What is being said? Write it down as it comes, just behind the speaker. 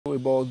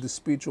about the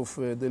speech of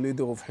the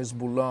leader of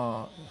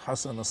Hezbollah,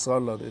 Hassan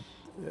Nasrallah, that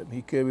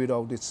he carried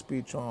out this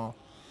speech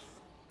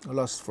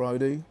last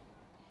Friday,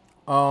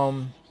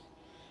 November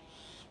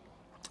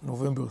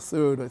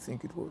 3rd, I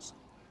think it was.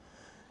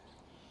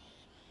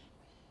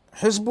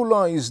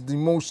 Hezbollah is the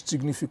most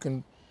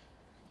significant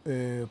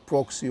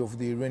proxy of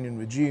the Iranian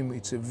regime.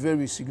 It's a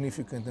very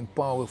significant and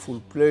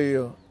powerful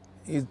player.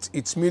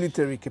 Its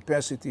military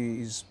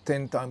capacity is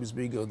 10 times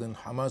bigger than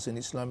Hamas and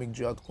Islamic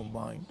Jihad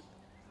combined.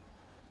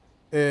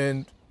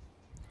 And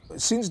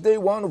since day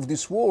one of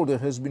this war, there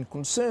has been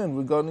concern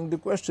regarding the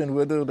question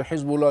whether the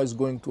Hezbollah is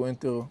going to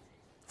enter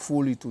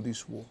fully to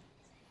this war.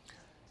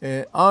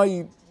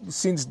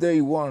 Since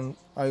day one,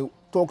 I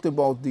talked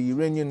about the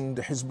Iranian,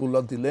 the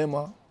Hezbollah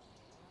dilemma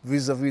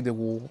vis-a-vis the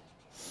war.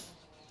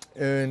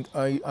 And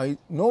I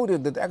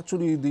noted that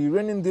actually the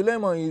Iranian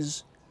dilemma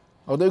is,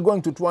 are they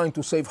going to try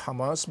to save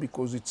Hamas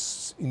because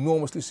it's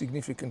enormously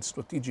significant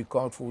strategic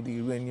card for the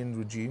Iranian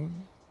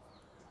regime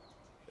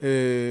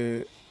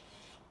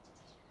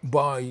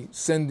by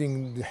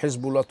sending the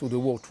Hezbollah to the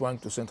war, trying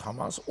to send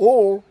Hamas,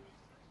 or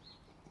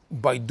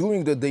by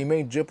doing that they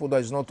may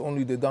jeopardize not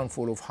only the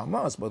downfall of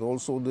Hamas but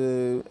also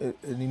an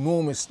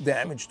enormous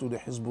damage to the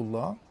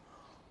Hezbollah,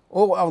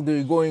 or are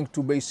they going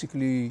to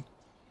basically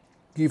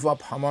give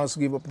up Hamas,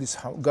 give up this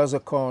Gaza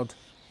card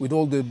with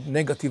all the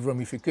negative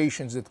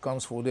ramifications that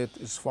comes for that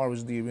as far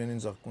as the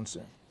Iranians are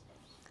concerned.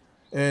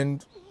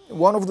 And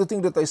one of the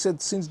things that I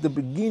said since the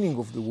beginning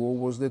of the war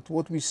was that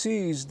what we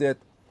see is that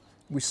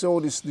we saw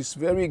this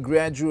very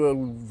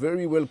gradual,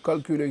 very well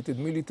calculated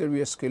military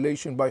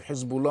escalation by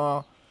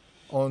Hezbollah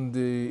on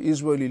the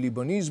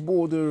Israeli-Lebanese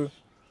border,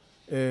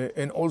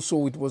 and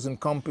also it was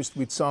encompassed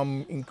with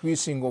some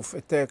increasing of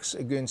attacks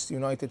against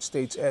United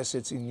States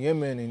assets in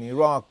Yemen, in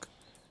Iraq,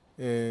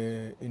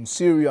 in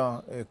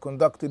Syria,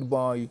 conducted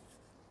by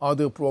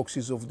other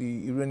proxies of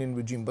the Iranian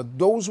regime. But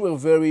those were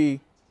very,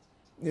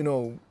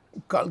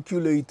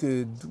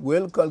 calculated,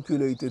 well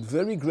calculated,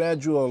 very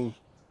gradual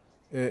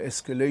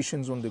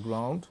escalations on the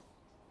ground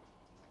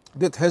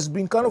that has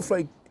been kind of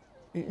like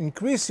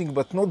increasing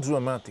but not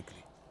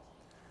dramatically.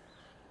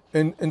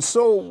 And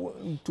so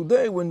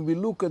today when we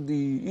look at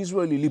the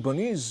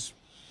Israeli-Lebanese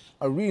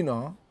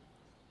arena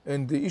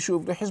and the issue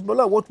of the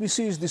Hezbollah, what we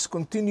see is this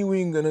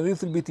continuing and a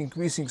little bit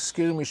increasing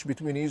skirmish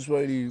between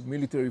Israeli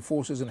military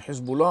forces and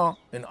Hezbollah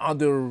and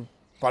other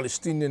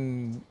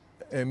Palestinian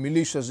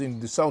militias in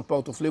the south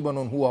part of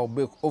Lebanon who are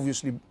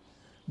obviously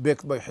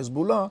backed by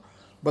Hezbollah.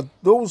 But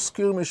those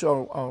skirmishes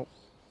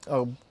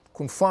are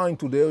confined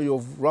to the area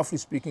of, roughly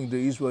speaking,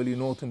 the Israeli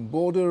northern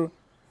border,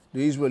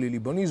 the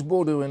Israeli-Lebanese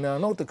border, and they are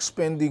not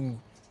expanding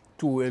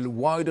to a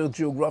wider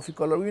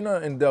geographical arena,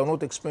 and they are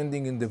not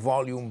expanding in the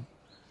volume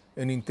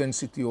and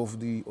intensity of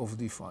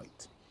the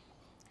fight.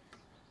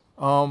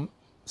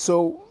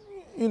 So,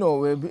 in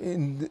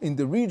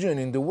the region,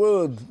 in the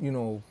world,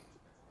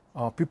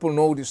 people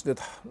noticed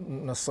that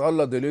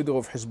Nasrallah, the leader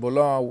of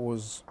Hezbollah,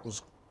 was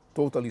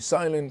totally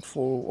silent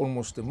for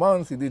almost a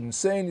month. He didn't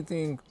say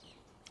anything.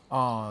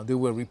 There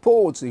were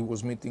reports he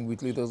was meeting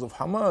with leaders of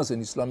Hamas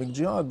and Islamic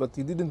Jihad, but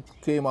he didn't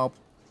came up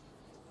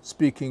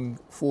speaking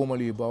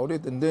formally about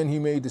it. And then he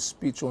made a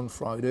speech on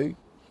Friday.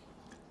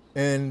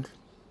 And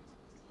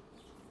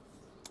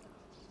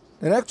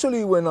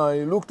actually, when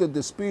I looked at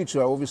the speech,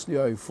 obviously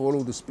I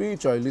followed the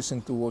speech, I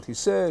listened to what he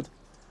said.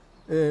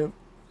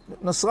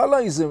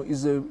 Nasrallah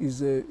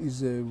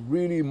is a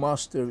really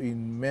master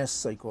in mass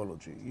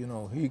psychology.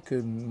 He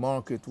can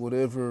market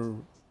whatever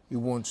he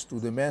wants to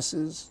the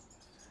masses.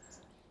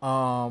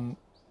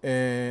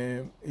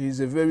 He's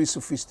a very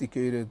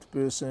sophisticated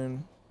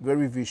person,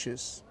 very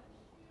vicious.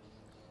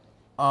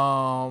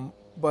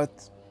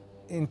 But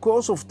in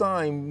course of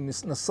time,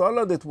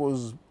 Nasrallah that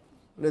was,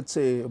 let's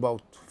say,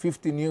 about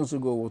 15 years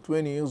ago or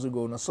 20 years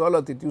ago,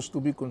 Nasrallah that used to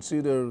be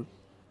considered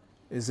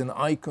as an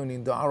icon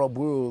in the Arab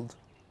world,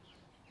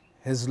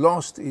 has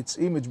lost its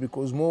image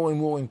because more and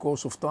more in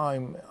course of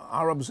time,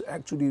 Arabs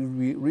actually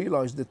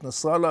realized that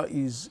Nasrallah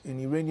is an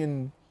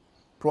Iranian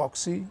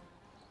proxy,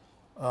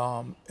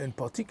 and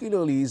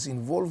particularly his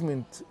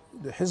involvement,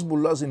 the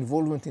Hezbollah's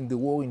involvement in the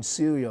war in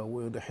Syria,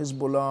 where the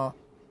Hezbollah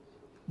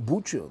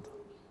butchered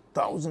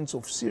thousands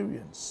of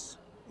Syrians,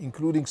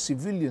 including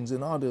civilians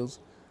and others.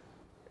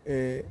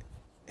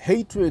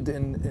 Hatred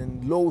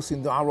and loath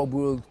in the Arab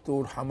world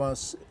toward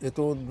Hamas,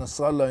 toward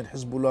Nasrallah and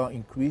Hezbollah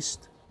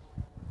increased.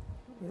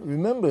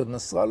 Remember,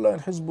 Nasrallah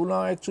and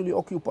Hezbollah actually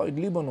occupied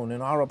Lebanon,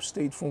 an Arab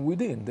state from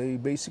within. They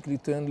basically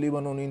turned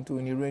Lebanon into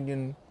an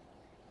Iranian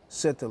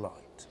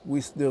satellite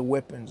with their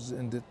weapons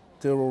and the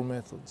terror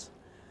methods.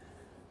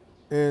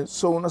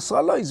 So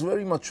Nasrallah is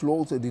very much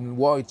lauded in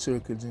wide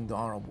circles in the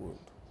Arab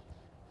world.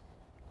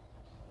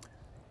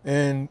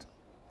 And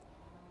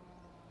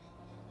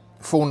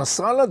for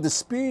Nasrallah, the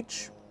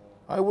speech,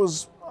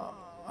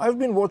 I've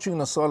been watching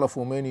Nasrallah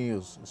for many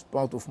years as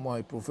part of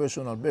my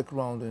professional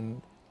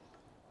background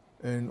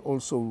and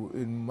also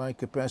in my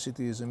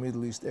capacity as a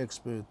Middle East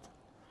expert.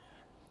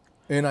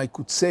 And I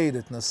could say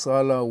that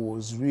Nasrallah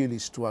was really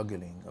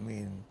struggling. I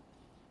mean,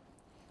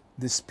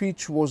 the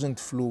speech wasn't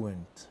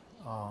fluent.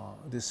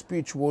 The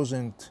speech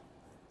wasn't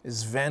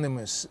as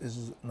venomous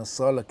as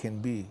Nasrallah can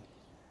be.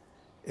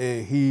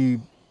 He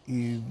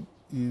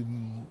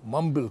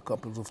mumbled a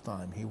couple of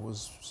times. He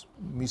was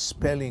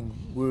misspelling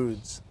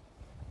words.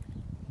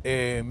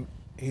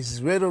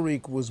 His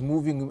rhetoric was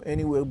moving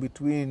anywhere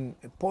between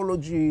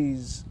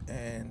apologies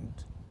and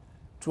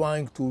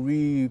trying to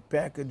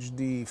repackage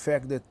the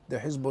fact that the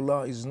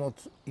Hezbollah is not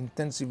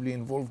intensively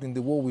involved in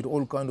the war with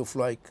all kind of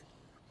like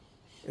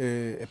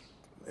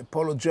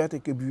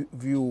apologetic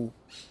view.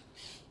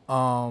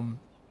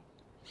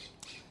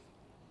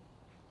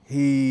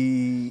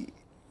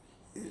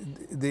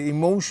 The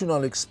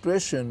emotional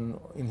expression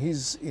in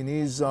his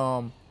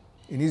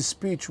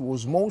speech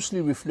was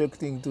mostly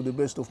reflecting, to the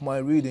best of my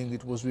reading,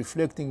 it was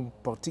reflecting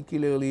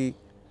particularly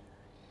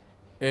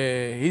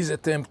his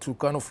attempt to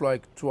kind of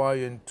like try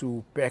and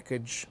to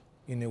package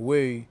in a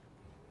way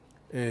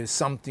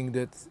something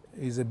that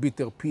is a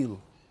bitter pill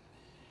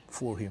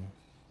for him.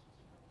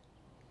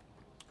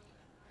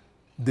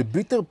 The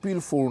bitter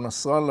pill for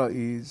Nasrallah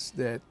is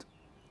that,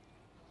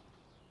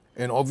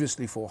 and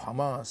obviously for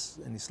Hamas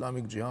and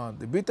Islamic Jihad,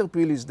 the bitter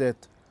pill is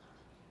that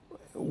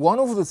one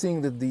of the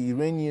things that the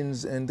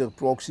Iranians and their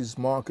proxies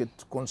market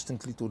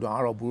constantly to the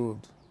Arab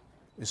world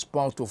is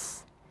part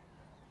of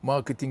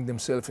marketing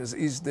themselves as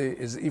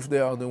if they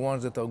are the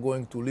ones that are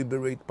going to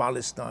liberate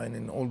Palestine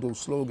and all those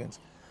slogans.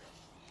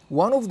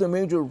 One of the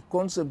major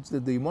concepts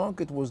that they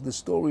market was the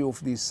story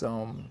of this,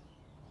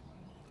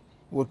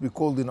 what we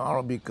called in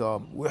Arabic,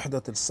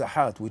 Wahdat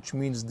al-Sahat, which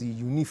means the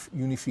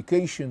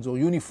unifications or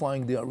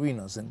unifying the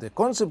arenas. And the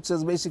concept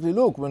says basically,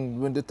 look,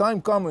 when the time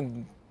comes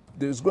and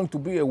there's going to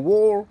be a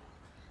war,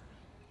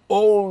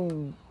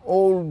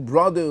 all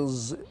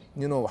brothers,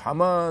 you know,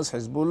 Hamas,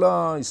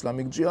 Hezbollah,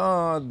 Islamic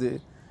Jihad,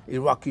 the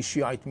Iraqi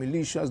Shiite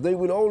militias, they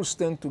will all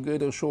stand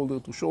together shoulder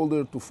to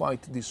shoulder to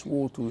fight this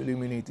war to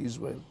eliminate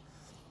Israel.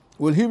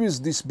 Well, here is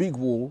this big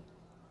war,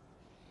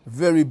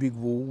 very big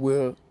war,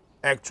 where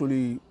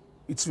actually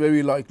it's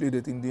very likely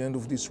that in the end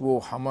of this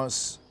war,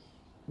 Hamas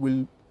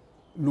will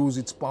lose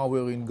its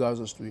power in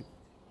Gaza Strip.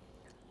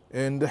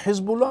 And the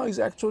Hezbollah is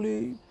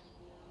actually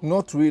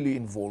not really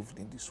involved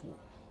in this war.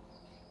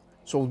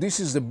 So this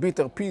is the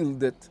bitter pill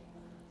that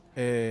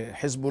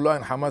Hezbollah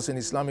and Hamas and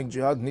Islamic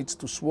Jihad needs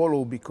to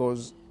swallow,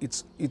 because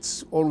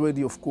it's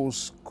already, of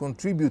course,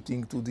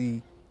 contributing to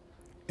the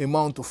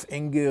amount of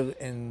anger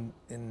and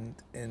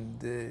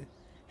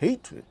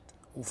hatred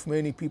of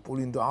many people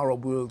in the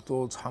Arab world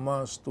towards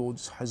Hamas,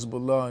 towards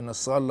Hezbollah and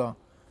Nasrallah,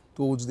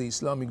 towards the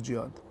Islamic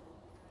Jihad.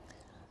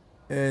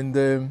 And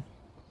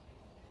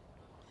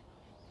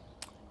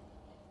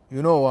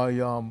you know,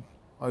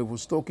 I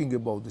was talking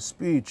about the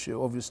speech.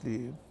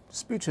 Obviously, the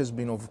speech has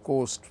been, of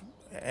course,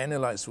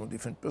 analyzed from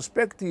different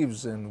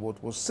perspectives, and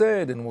what was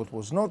said and what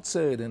was not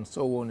said, and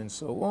so on and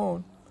so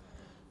on.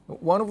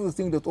 One of the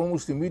things that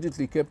almost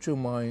immediately captured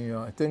my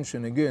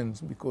attention again,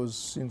 because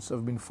since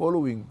I've been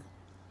following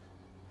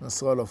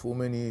Nasrallah for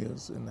many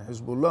years and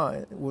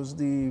Hezbollah, was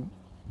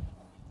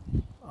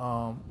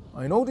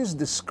I noticed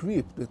the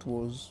script that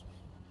was,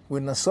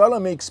 when Nasrallah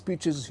makes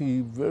speeches,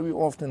 he very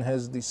often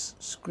has this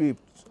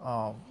script,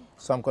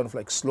 some kind of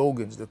like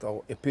slogans that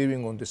are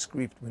appearing on the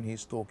script when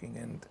he's talking.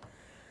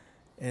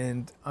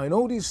 And I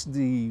noticed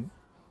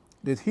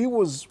that he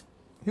was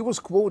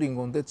quoting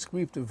on that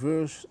script a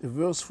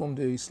verse from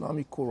the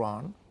Islamic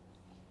Quran.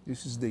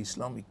 This is the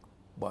Islamic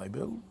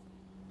Bible.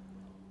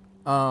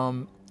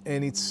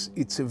 And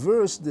it's a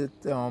verse that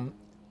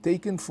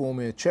taken from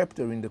a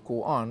chapter in the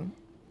Quran.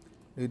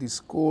 It is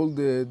called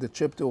the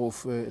chapter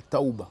of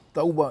Tawbah.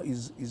 Tawbah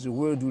is a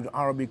word in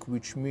Arabic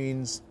which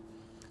means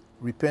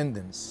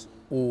repentance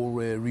or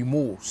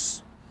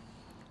remorse.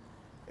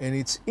 And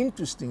it's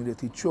interesting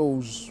that he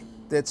chose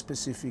that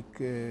specific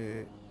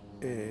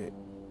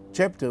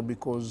chapter,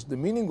 because the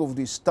meaning of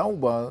this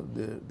Tawbah,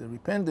 the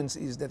repentance,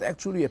 is that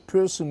actually a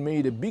person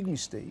made a big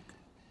mistake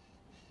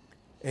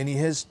and he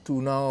has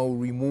to now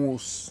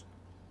remorse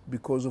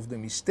because of the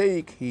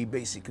mistake. He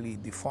basically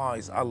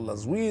defies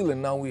Allah's will,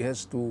 and now he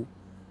has to,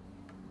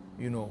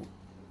 you know,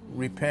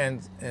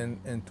 repent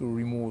and to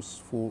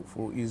remorse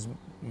for his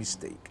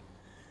mistake.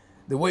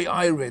 The way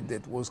I read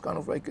that was kind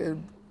of like a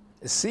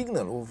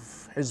signal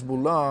of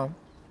Hezbollah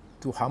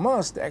to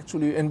Hamas to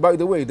actually, and by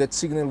the way, that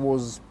signal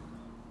was,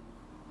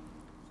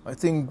 I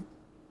think,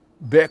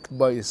 backed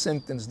by a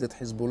sentence that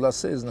Hezbollah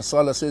says,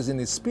 Nasrallah says in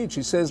his speech.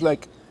 He says,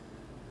 like,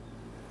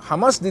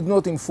 Hamas did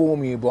not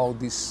inform me about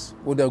this,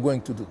 what they're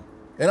going to do.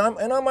 And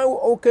I'm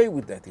okay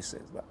with that, he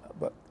says.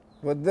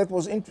 But that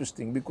was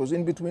interesting, because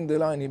in between the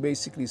line, he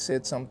basically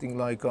said something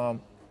like,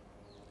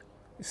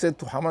 he said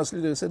to Hamas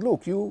leader, he said,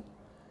 look, you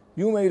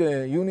made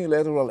a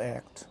unilateral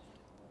act,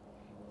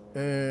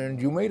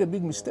 and you made a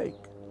big mistake.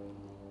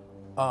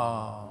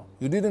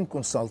 You didn't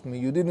consult me,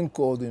 you didn't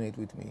coordinate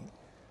with me.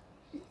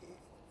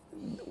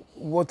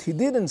 What he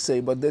didn't say,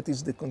 but that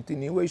is the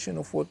continuation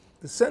of what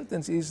the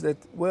sentence is, that,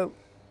 well,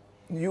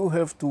 you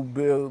have to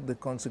bear the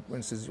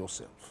consequences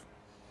yourself.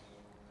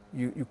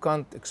 You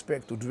can't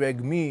expect to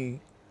drag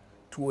me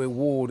to a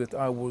war that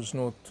I was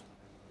not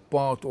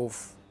part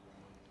of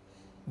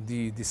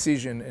the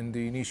decision and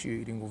the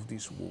initiating of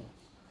this war.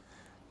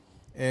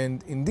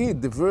 And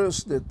indeed, the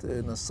verse that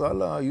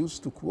Nasrallah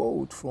used to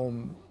quote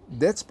from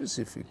that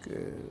specific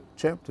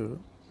chapter,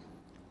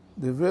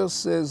 the verse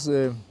says,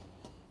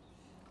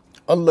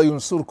 Allah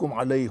yunsurkum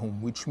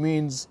alayhum, which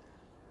means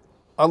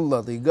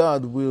Allah, the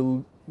God,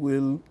 will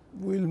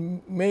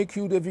make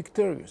you the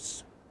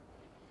victorious.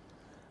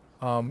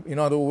 In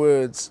other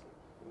words,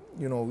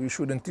 we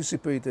should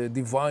anticipate a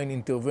divine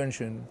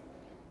intervention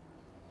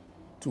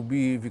to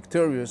be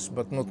victorious,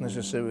 but not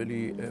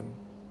necessarily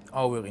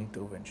our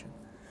intervention.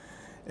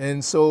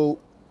 And so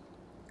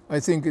I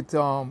think it,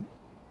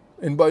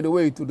 and by the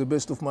way, to the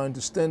best of my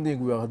understanding,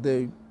 we are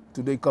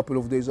today, a couple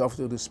of days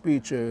after the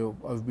speech.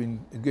 I've been,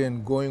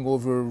 again, going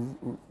over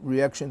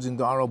reactions in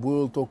the Arab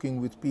world,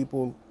 talking with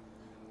people.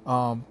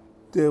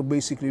 They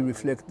basically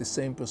reflect the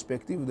same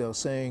perspective. They are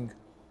saying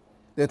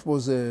that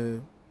was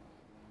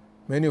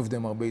many of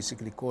them are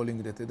basically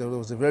calling that there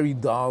was a very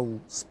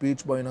dull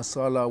speech by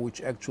Nasrallah,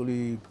 which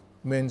actually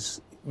meant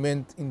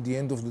in the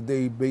end of the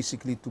day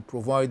basically to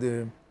provide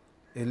a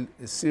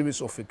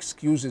series of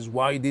excuses.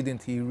 Why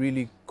didn't he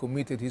really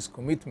committed his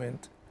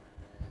commitment?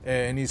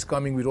 And he's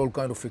coming with all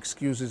kinds of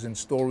excuses and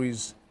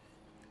stories,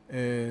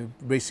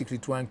 basically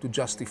trying to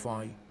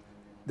justify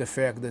the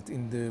fact that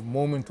in the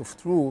moment of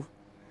truth,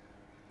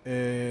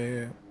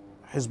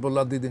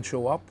 Hezbollah didn't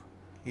show up.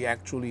 He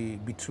actually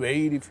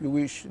betrayed, if you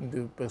wish, in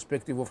the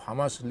perspective of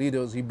Hamas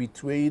leaders, he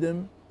betrayed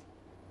them.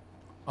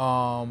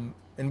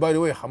 And by the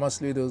way,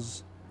 Hamas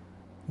leaders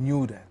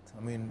knew that.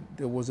 I mean,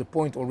 there was a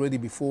point already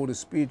before the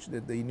speech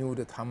that they knew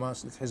that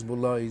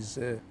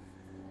Hezbollah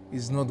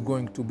is not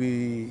going to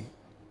be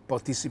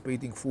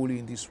participating fully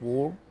in this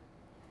war.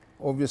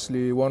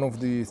 Obviously, one of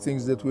the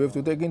things that we have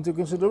to take into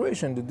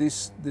consideration that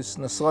this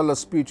Nasrallah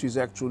speech is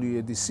actually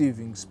a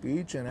deceiving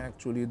speech, and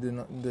actually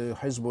the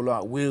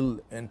Hezbollah will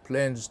and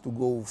plans to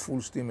go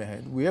full steam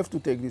ahead. We have to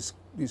take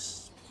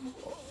this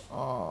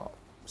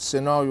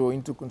scenario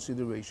into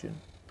consideration.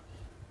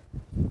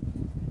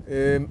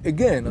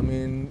 Again, I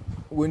mean,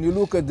 when you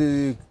look at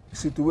the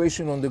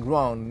situation on the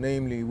ground,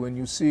 namely when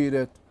you see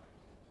that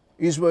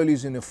Israel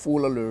is in a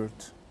full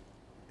alert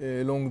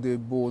along the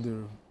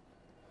border,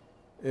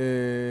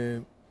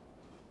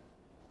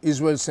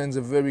 Israel sends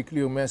a very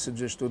clear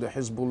message to the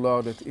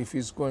Hezbollah that if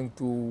he's going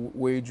to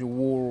wage a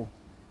war,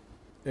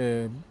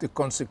 the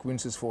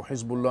consequences for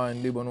Hezbollah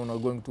and Lebanon are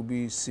going to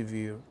be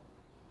severe.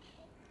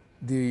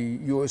 The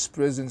US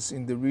presence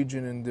in the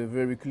region and the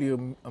very clear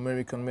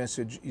American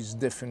message is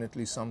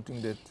definitely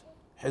something that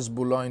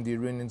Hezbollah and the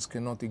Iranians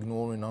cannot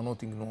ignore and are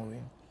not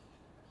ignoring.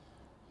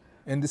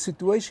 And the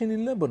situation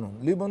in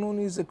Lebanon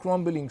is a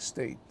crumbling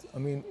state. I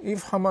mean,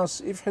 if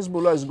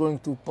Hezbollah is going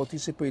to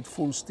participate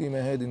full steam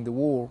ahead in the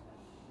war,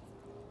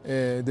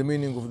 the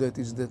meaning of that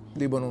is that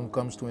Lebanon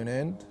comes to an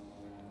end.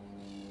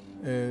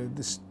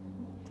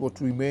 What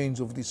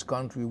remains of this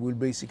country will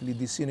basically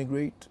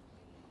disintegrate.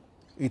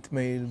 It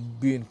may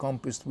be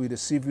encompassed with a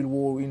civil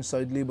war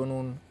inside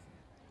Lebanon,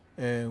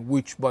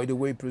 which, by the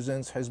way,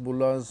 presents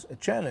Hezbollah a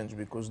challenge,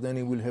 because then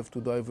he will have to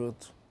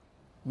divert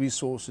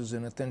resources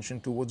and attention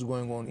to what's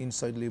going on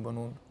inside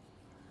Lebanon.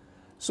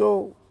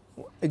 So,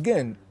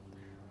 again,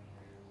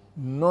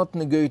 not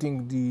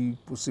negating the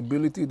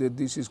possibility that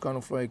this is kind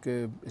of like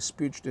a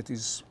speech that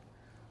is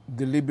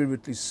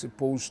deliberately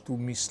supposed to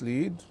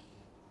mislead.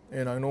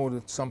 And I know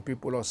that some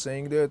people are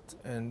saying that,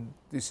 and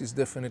this is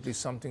definitely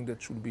something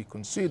that should be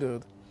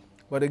considered.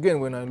 But again,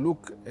 when I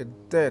look at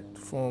that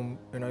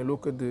and I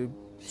look at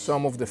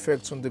some of the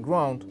facts on the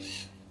ground,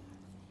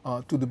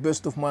 to the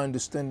best of my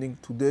understanding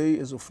today,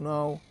 as of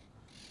now,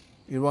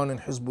 Iran and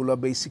Hezbollah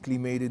basically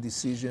made a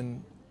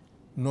decision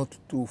not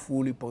to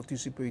fully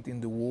participate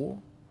in the war.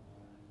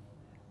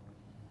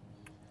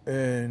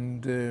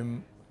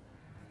 And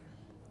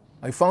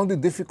I found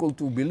it difficult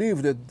to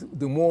believe that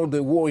the more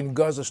the war in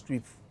Gaza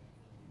Strip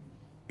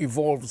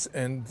evolves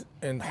and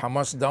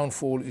Hamas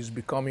downfall is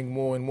becoming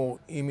more and more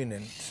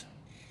imminent,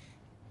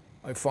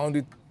 I found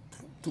it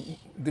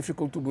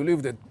difficult to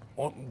believe that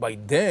by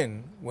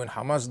then, when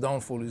Hamas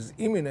downfall is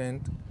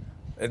imminent,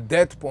 at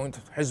that point,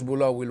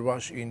 Hezbollah will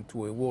rush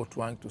into a war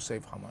trying to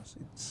save Hamas.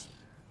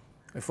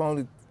 I found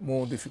it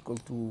more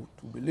difficult to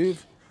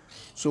believe.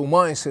 So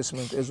my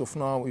assessment as of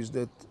now is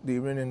that the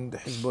Iranian and the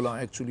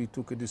Hezbollah actually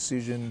took a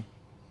decision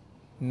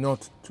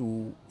not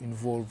to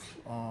involve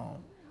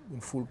in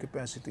full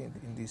capacity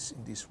in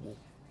this war.